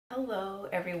Hello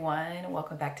everyone,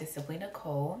 welcome back to Simply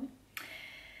Nicole.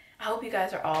 I hope you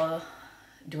guys are all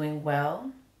doing well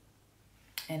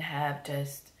and have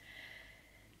just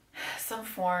some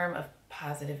form of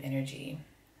positive energy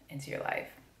into your life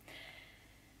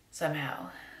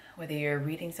somehow. Whether you're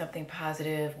reading something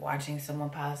positive, watching someone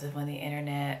positive on the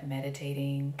internet,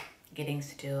 meditating, getting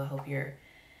still, I hope you're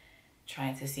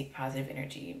trying to seek positive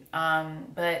energy.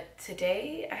 But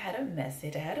today I had a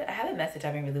message. I had a message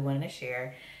I've been really wanting to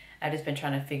share. I've just been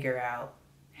trying to figure out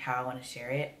how I want to share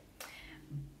it.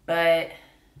 But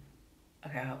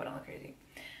okay, I hope I don't look crazy.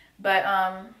 But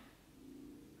I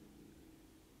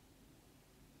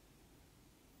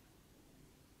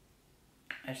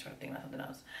just started thinking about something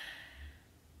else.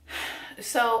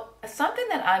 So something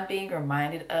that I'm being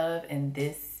reminded of in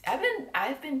this,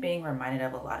 I've been being reminded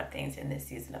of a lot of things in this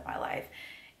season of my life,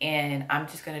 and I'm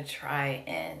just gonna try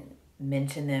and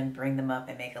mention them, bring them up,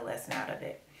 and make a lesson out of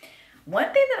it.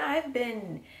 One thing that I've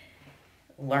been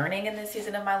learning in this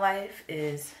season of my life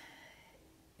is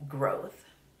growth.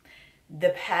 The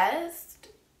past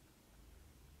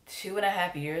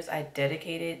 2.5 years I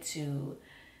dedicated to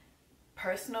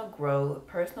personal growth,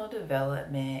 personal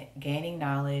development, gaining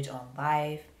knowledge on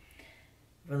life,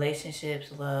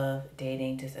 relationships, love,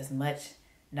 dating, just as much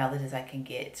knowledge as I can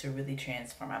get to really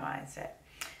transform my mindset,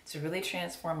 to really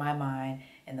transform my mind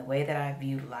and the way that I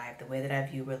view life, the way that I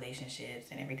view relationships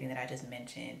and everything that I just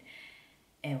mentioned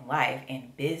in life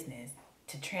and business,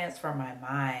 to transform my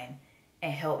mind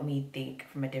and help me think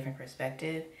from a different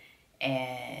perspective.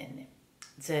 And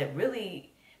to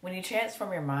really, when you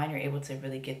transform your mind, you're able to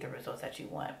really get the results that you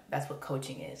want. That's what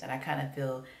coaching is. And I kind of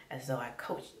feel as though I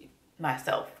coach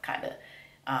myself kind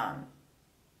of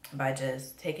by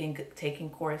just taking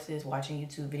courses, watching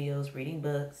YouTube videos, reading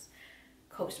books,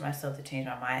 coached myself to change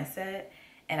my mindset.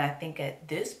 And I think at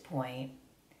this point,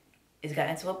 it's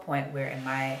gotten to a point where in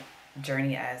my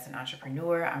journey as an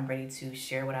entrepreneur, I'm ready to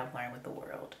share what I've learned with the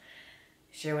world.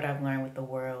 Share what I've learned with the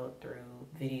world through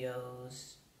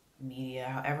videos, media,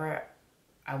 however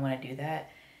I want to do that.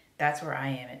 That's where I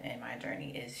am in my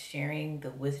journey, is sharing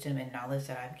the wisdom and knowledge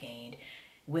that I've gained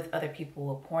with other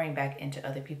people, pouring back into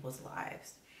other people's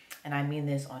lives. And I mean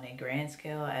this on a grand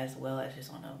scale as well as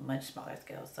just on a much smaller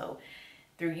scale. So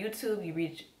through YouTube, you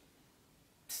reach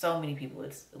so many people.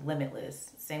 It's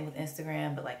limitless. Same with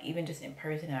Instagram, but like even just in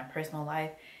person, in our personal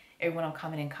life, everyone I'm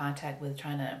coming in contact with,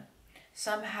 trying to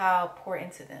somehow pour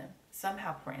into them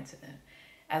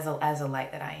as a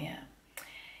light that I am.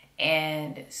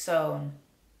 And so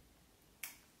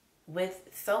with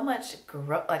so much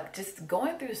growth, like just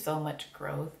going through so much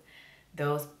growth,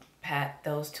 those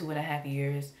 2.5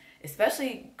 years,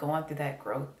 especially going through that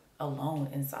growth alone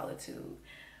in solitude,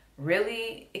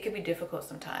 really, it could be difficult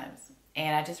sometimes.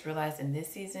 And I just realized in this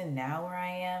season, now where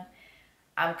I am,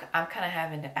 I'm kind of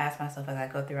having to ask myself as I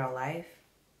go through our life,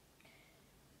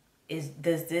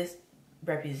 does this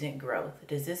represent growth?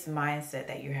 Does this mindset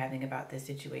that you're having about this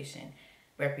situation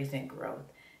represent growth?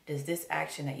 Does this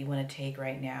action that you want to take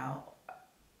right now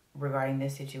regarding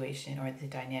this situation or this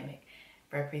dynamic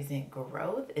represent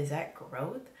growth? Is that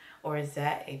growth? Or is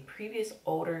that a previous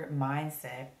older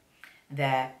mindset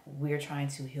that we're trying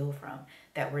to heal from,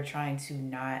 that we're trying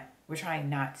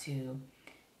not to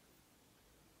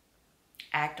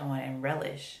act on and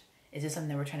relish? Is this something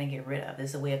that we're trying to get rid of?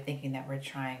 Is this a way of thinking that we're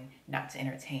trying not to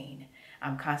entertain?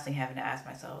 I'm constantly having to ask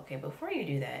myself, okay, before you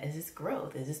do that, is this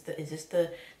growth? Is this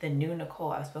the new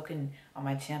Nicole? I've spoken on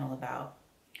my channel about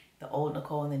the old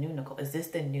Nicole and the new Nicole. Is this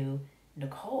the new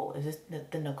Nicole? Is this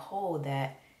the Nicole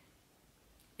that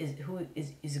is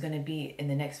going to be in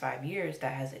the next 5 years,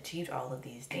 that has achieved all of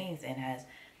these things and has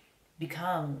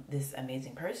become this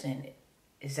amazing person?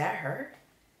 Is that her?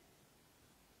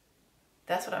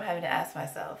 That's what I'm having to ask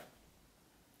myself.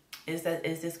 Is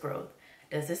this growth?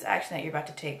 Does this action that you're about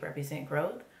to take represent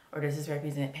growth, or does this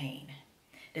represent pain?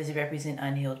 Does it represent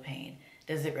unhealed pain?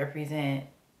 Does it represent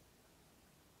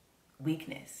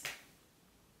weakness?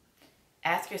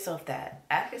 Ask yourself that.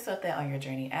 Ask yourself that on your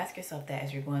journey. Ask yourself that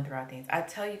as you're going throughout things. I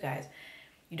tell you guys,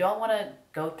 you don't want to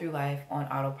go through life on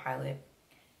autopilot.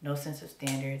 No sense of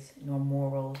standards, no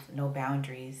morals, no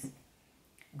boundaries.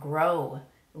 Grow,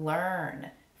 learn,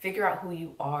 figure out who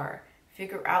you are.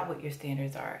 Figure out what your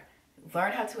standards are.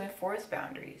 Learn how to enforce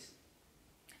boundaries.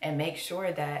 And make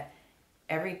sure that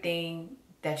everything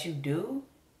that you do,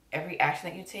 every action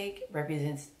that you take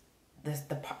represents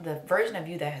the version of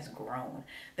you that has grown,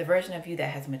 the version of you that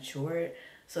has matured,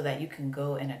 so that you can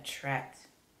go and attract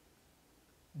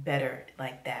better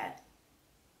like that.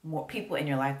 More people in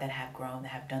your life that have grown, that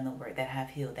have done the work, that have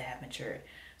healed, that have matured.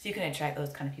 So you can attract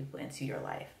those kind of people into your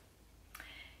life.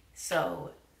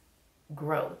 So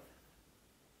growth.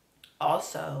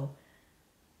 Also,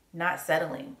 not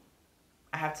settling.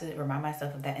 I have to remind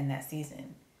myself of that in that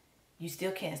season. You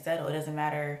still can't settle. It doesn't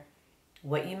matter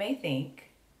what you may think.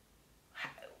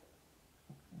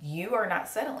 You are not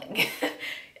settling.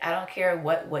 I don't care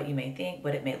what you may think,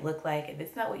 what it may look like. If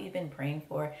it's not what you've been praying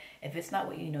for, if it's not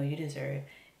what you know you deserve,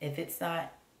 if it's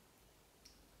not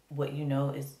what you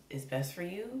know is best for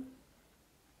you,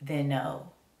 then no.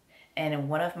 And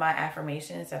one of my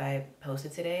affirmations that I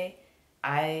posted today,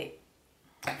 before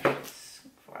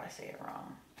I say it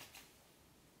wrong.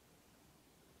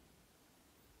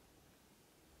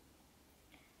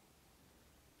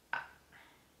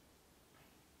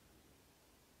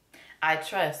 I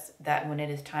trust that when it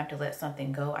is time to let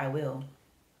something go, I will.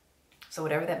 So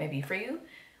whatever that may be for you,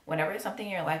 whenever something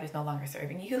in your life is no longer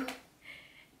serving you,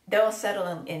 don't settle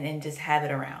and just have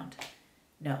it around.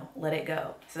 No, let it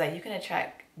go so that you can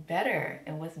attract better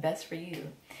and what's best for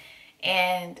you.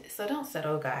 And so don't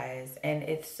settle, guys. And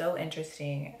it's so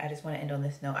interesting. I just want to end on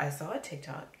this note. I saw a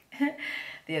TikTok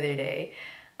the other day.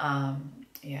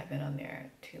 Yeah, I've been on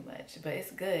there too much, but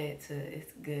it's good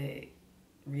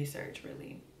research,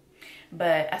 really.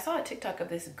 But I saw a TikTok of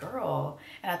this girl,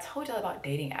 and I told y'all about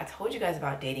dating. I told you guys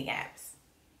about dating apps.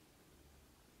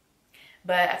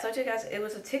 But I told you guys it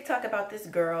was a TikTok about this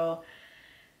girl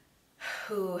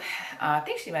who I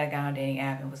think she might have gone on a dating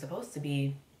app and was supposed to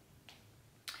be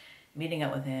meeting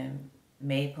up with him,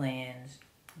 made plans.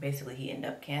 Basically, he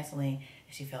ended up canceling,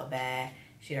 and she felt bad.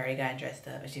 She'd already gotten dressed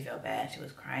up, and she felt bad. She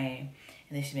was crying.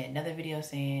 And then she made another video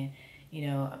saying, you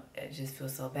know, it just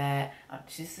feels so bad.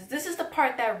 She says, this is the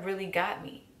part that really got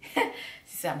me. She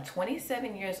said, I'm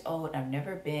 27 years old. I've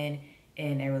never been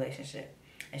in a relationship.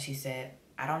 And she said,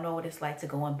 I don't know what it's like to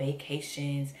go on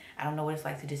vacations. I don't know what it's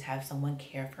like to just have someone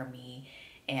care for me.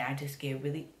 And I just get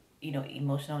really, you know,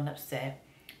 emotional and upset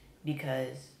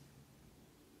because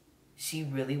she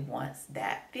really wants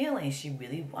that feeling. She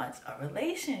really wants a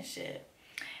relationship.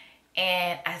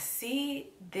 And I see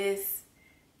this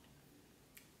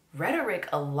rhetoric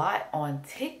a lot on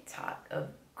TikTok of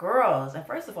girls. And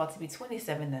first of all, to be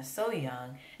 27, that's so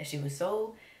young. And she was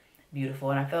so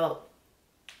beautiful. And I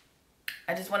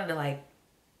just wanted to like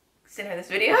send her this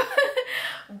video.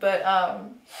 But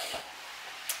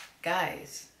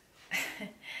guys,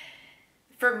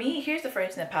 for me, here's the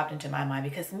first thing that popped into my mind,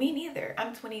 because me neither.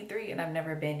 I'm 23 and I've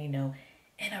never been, you know,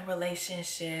 in a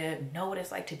relationship, know what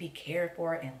it's like to be cared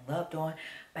for and loved on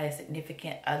by a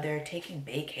significant other, taking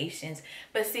vacations.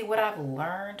 But see, what I've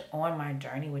learned on my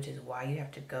journey, which is why you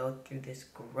have to go through this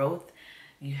growth,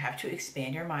 you have to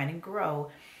expand your mind and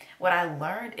grow. What I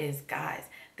learned is, guys,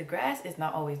 the grass is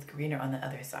not always greener on the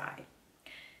other side.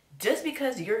 Just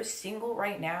because you're single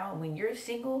right now, when you're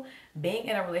single, being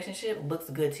in a relationship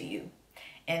looks good to you,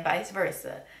 and vice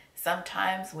versa.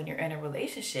 Sometimes when you're in a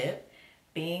relationship,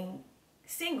 being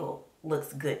single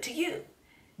looks good to you,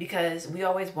 because we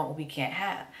always want what we can't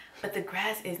have. But the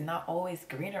grass is not always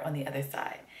greener on the other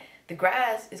side. The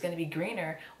grass is going to be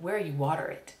greener where you water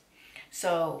it.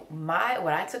 So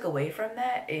what I took away from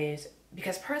that is,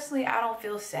 because personally I don't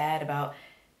feel sad about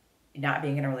not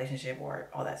being in a relationship or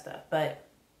all that stuff, but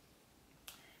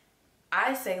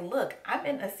I say, look, I'm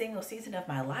in a single season of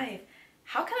my life.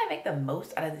 How can I make the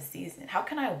most out of the season? How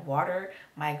can I water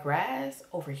my grass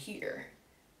over here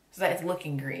so that it's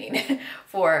looking green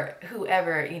for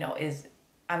whoever, you know,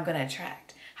 I'm going to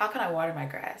attract? How can I water my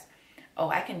grass? Oh,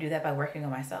 I can do that by working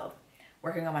on myself,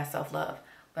 working on my self-love,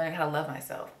 learning how to love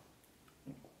myself,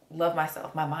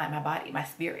 my mind, my body, my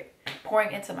spirit,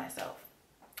 pouring into myself.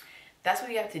 That's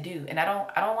what you have to do. And I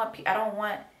don't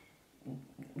want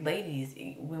ladies,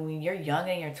 when you're young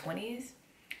in your 20s,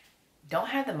 don't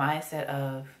have the mindset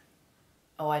of,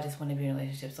 oh, I just want to be in a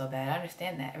relationship so bad. I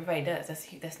understand that. Everybody does.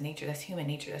 That's nature. That's human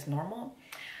nature. That's normal.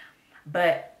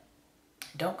 But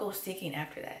don't go seeking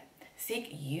after that. Seek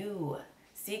you.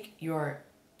 Seek your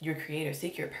creator.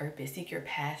 Seek your purpose. Seek your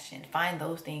passion. Find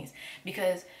those things,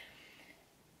 because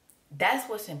that's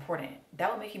what's important.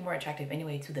 That will make you more attractive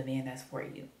anyway to the man that's for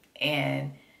you.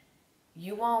 And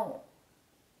you won't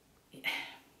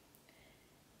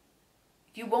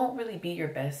really be your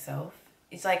best self.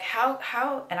 It's like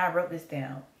how, and I wrote this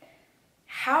down.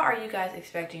 How are you guys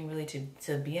expecting really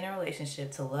to be in a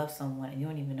relationship, to love someone, and you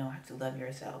don't even know how to love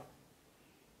yourself?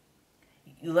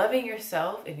 Loving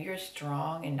yourself, if you're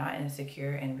strong and not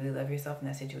insecure and really love yourself in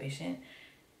that situation,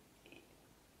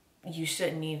 it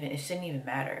shouldn't even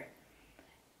matter.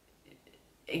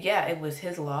 Yeah, it was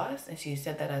his loss, and she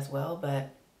said that as well,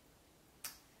 but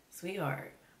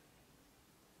sweetheart,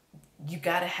 you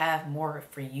gotta have more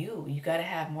for you. You gotta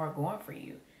have more going for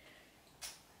you.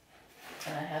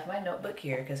 And I have my notebook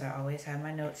here because I always have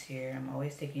my notes here. I'm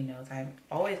always taking notes.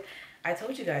 I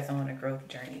told you guys I'm on a growth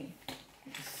journey.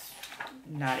 It's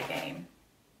not a game.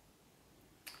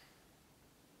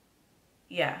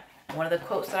 Yeah, one of the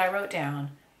quotes that I wrote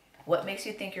down, what makes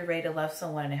you think you're ready to love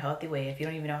someone in a healthy way if you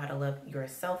don't even know how to love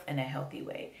yourself in a healthy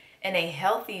way? In a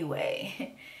healthy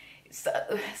way. So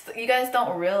you guys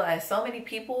don't realize so many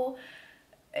people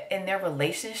in their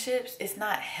relationships, it's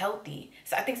not healthy.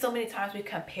 So I think so many times we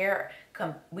compare,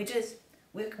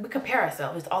 we compare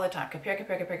ourselves all the time. Compare.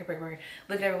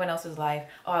 Look at everyone else's life.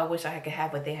 Oh, I wish I could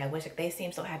have what they had. Wish they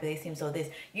seem so happy. They seem so this.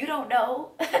 You don't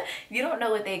know. You don't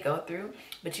know what they go through,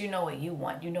 but you know what you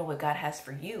want. You know what God has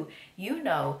for you. You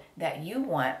know that you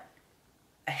want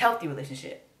a healthy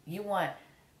relationship. You want,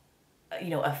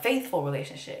 a faithful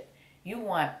relationship. You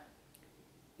want,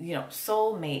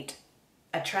 soulmate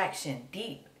attraction,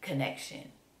 deep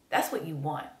connection. That's what you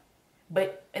want.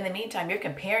 But in the meantime, you're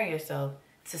comparing yourself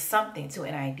to something, to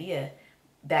an idea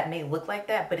that may look like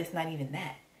that, but it's not even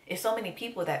that. It's so many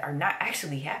people that are not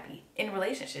actually happy in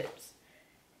relationships.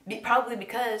 Probably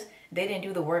because they didn't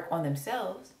do the work on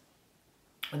themselves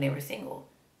when they were single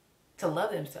to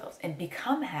love themselves and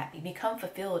become happy, become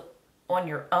fulfilled on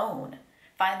your own.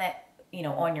 Find that,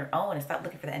 on your own and stop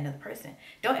looking for that another person.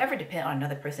 Don't ever depend on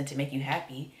another person to make you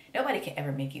happy. Nobody can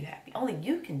ever make you happy. Only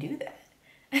you can do that.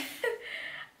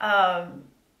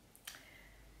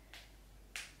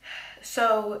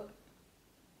 So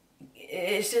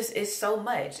it's so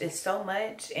much. It's so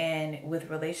much. And with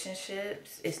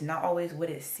relationships, it's not always what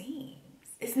it seems.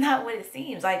 It's not what it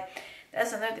seems. Like,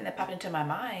 that's another thing that popped into my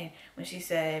mind when she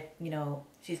said,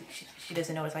 she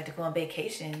doesn't know what it's like to go on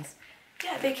vacations.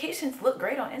 Yeah, vacations look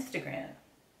great on Instagram.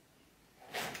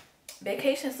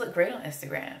 Vacations look great on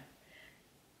Instagram.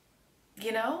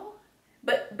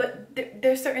 But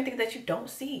there's certain things that you don't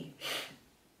see.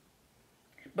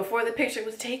 Before the picture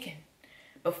was taken,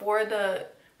 before the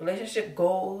relationship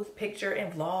goals, picture,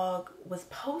 and vlog was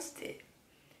posted,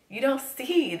 you don't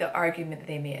see the argument that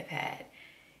they may have had.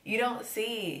 You don't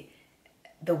see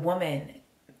the woman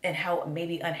and how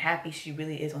maybe unhappy she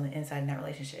really is on the inside in that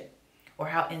relationship, or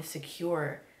how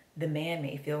insecure the man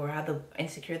may feel, or how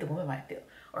insecure the woman might feel,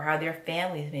 or how their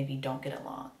families maybe don't get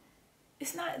along.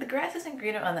 It's not, the grass isn't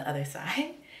greener on the other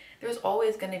side. There's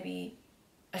always going to be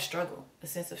a struggle, a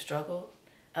sense of struggle,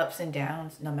 ups and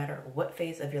downs, no matter what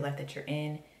phase of your life that you're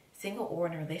in, single or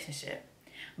in a relationship.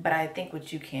 But I think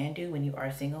what you can do when you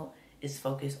are single is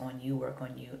focus on you, work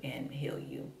on you, and heal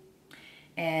you.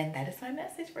 And that is my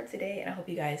message for today. And I hope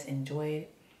you guys enjoyed,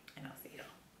 and I'll see you.